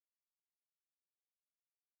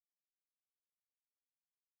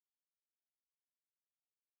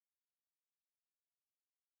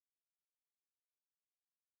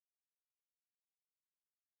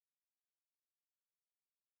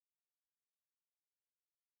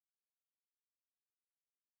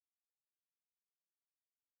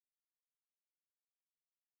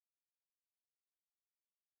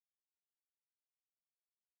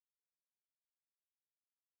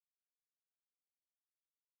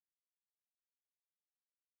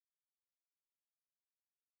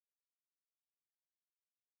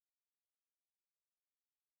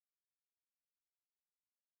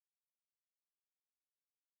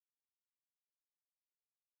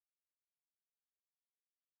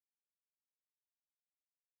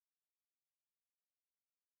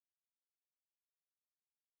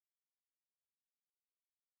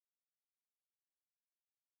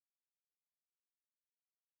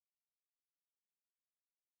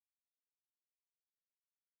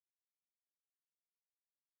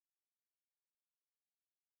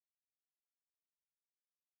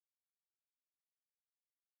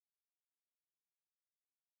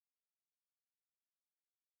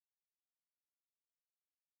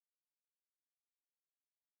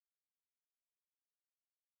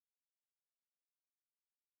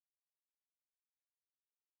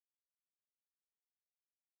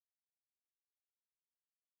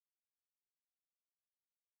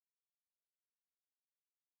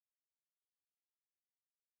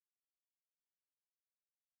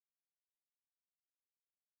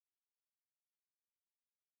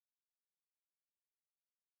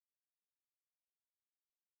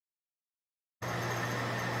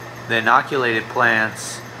The inoculated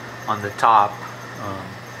plants on the top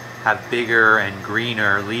have bigger and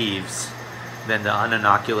greener leaves than the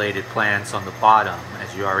uninoculated plants on the bottom,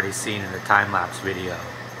 as you already seen in the time-lapse video.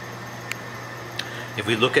 If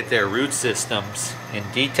we look at their root systems in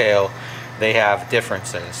detail, they have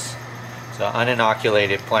differences. So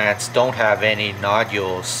uninoculated plants don't have any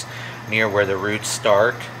nodules near where the roots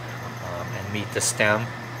start and meet the stem.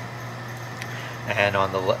 And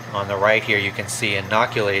on the right here you can see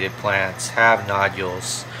inoculated plants have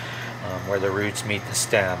nodules where the roots meet the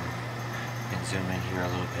stem. You can zoom in here a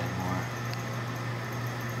little bit more.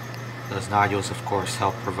 Those nodules of course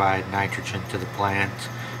help provide nitrogen to the plant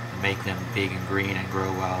and make them big and green and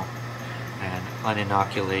grow well. And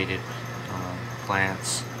uninoculated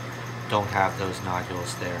plants don't have those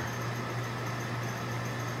nodules there.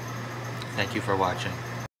 Thank you for watching.